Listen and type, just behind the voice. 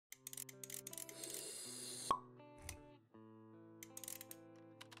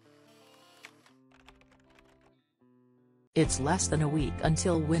It's less than a week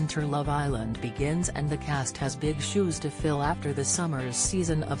until Winter Love Island begins, and the cast has big shoes to fill after the summer's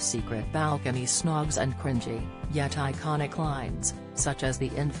season of secret balcony snogs and cringy, yet iconic lines, such as the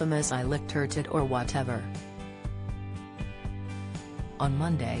infamous "I licked her tit" or whatever. On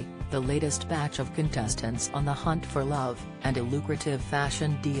Monday, the latest batch of contestants on the hunt for love, and a lucrative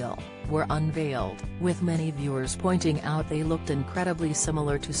fashion deal, were unveiled, with many viewers pointing out they looked incredibly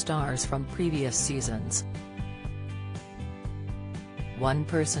similar to stars from previous seasons. One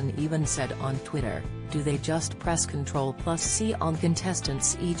person even said on Twitter, "Do they just press Ctrl+C on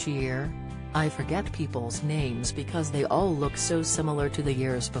contestants each year? I forget people's names because they all look so similar to the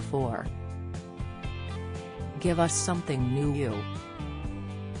years before. Give us something new, you."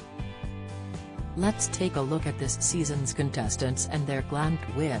 Let's take a look at this season's contestants and their glammed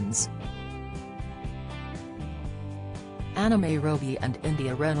wins. Anime Roby and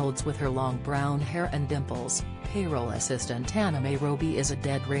India Reynolds with her long brown hair and dimples. Payroll assistant Anime Roby is a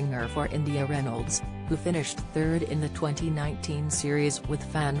dead ringer for India Reynolds, who finished third in the 2019 series with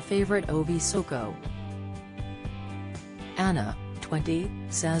fan favorite Ovi Soko. Anna, 20,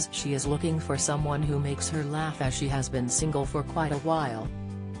 says she is looking for someone who makes her laugh as she has been single for quite a while.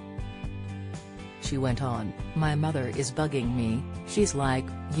 She went on, "My mother is bugging me, she's like,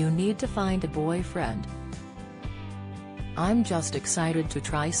 you need to find a boyfriend. I'm just excited to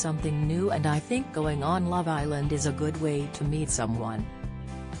try something new, and I think going on Love Island is a good way to meet someone."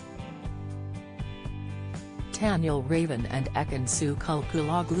 Tanyel Raven and Ekin-Su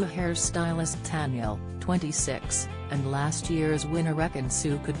Kulkuloglu hairstylist Tanyel, 26, and last year's winner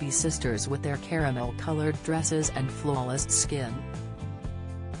Ekin-Su could be sisters with their caramel-colored dresses and flawless skin.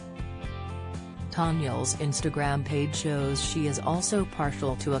 Tanyel's Instagram page shows she is also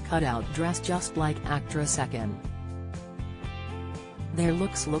partial to a cutout dress just like actress Ekin. Their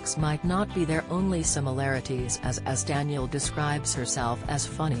looks might not be their only similarities, as Tanyel describes herself as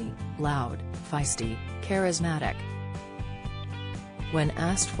funny, loud, feisty, charismatic. When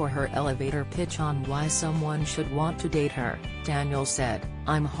asked for her elevator pitch on why someone should want to date her, Tanyel said,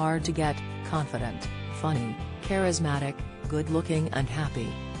 "I'm hard to get, confident, funny, charismatic, good-looking and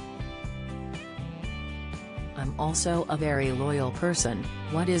happy. I'm also a very loyal person,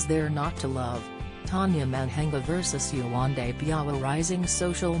 what is there not to love?" Tanya Manhanga vs Yewande Biawa. Rising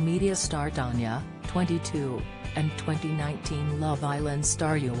social media star Tanya, 22, and 2019 Love Island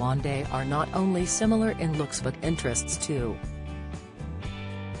star Yewande are not only similar in looks but interests too.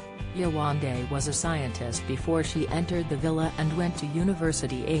 Yewande was a scientist before she entered the villa and went to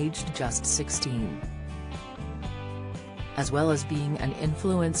university aged just 16. As well as being an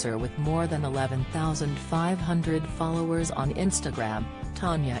influencer with more than 11,500 followers on Instagram,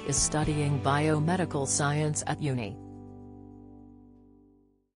 Tanya is studying biomedical science at uni.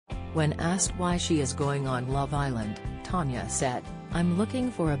 When asked why she is going on Love Island, Tanya said, "I'm looking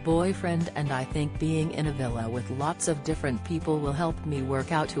for a boyfriend, and I think being in a villa with lots of different people will help me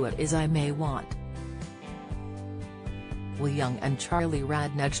work out who it is I may want." Will Young and Charlie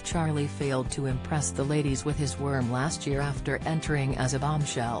Radnage. Charlie failed to impress the ladies with his worm last year after entering as a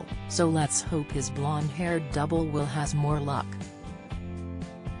bombshell, so let's hope his blonde-haired double Will has more luck.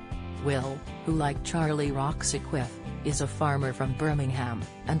 Will, who like Charlie rocks a quiff, is a farmer from Birmingham,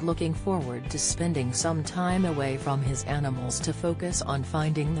 and looking forward to spending some time away from his animals to focus on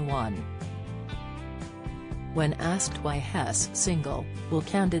finding the one. When asked why he's single, Will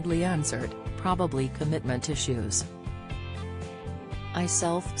candidly answered, "Probably commitment issues. I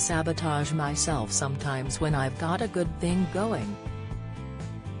self-sabotage myself sometimes when I've got a good thing going.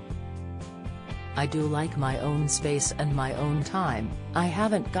 I do like my own space and my own time, I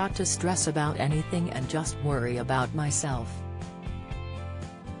haven't got to stress about anything and just worry about myself."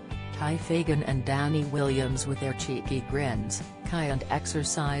 Kai Fagan and Danny Williams with their cheeky grins. Kai and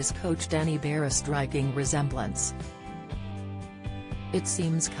exercise coach Danny bear a striking resemblance. It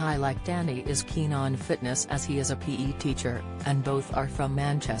seems Kai, like Danny, is keen on fitness as he is a PE teacher, and both are from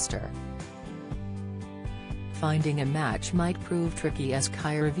Manchester. Finding a match might prove tricky, as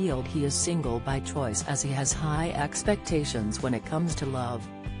Kai revealed he is single by choice as he has high expectations when it comes to love.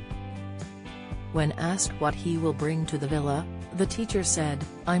 When asked what he will bring to the villa, the teacher said,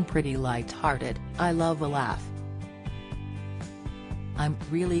 "I'm pretty light-hearted, I love a laugh. I'm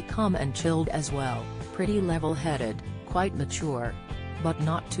really calm and chilled as well, pretty level-headed, quite mature. But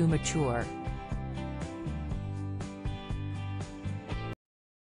not too mature,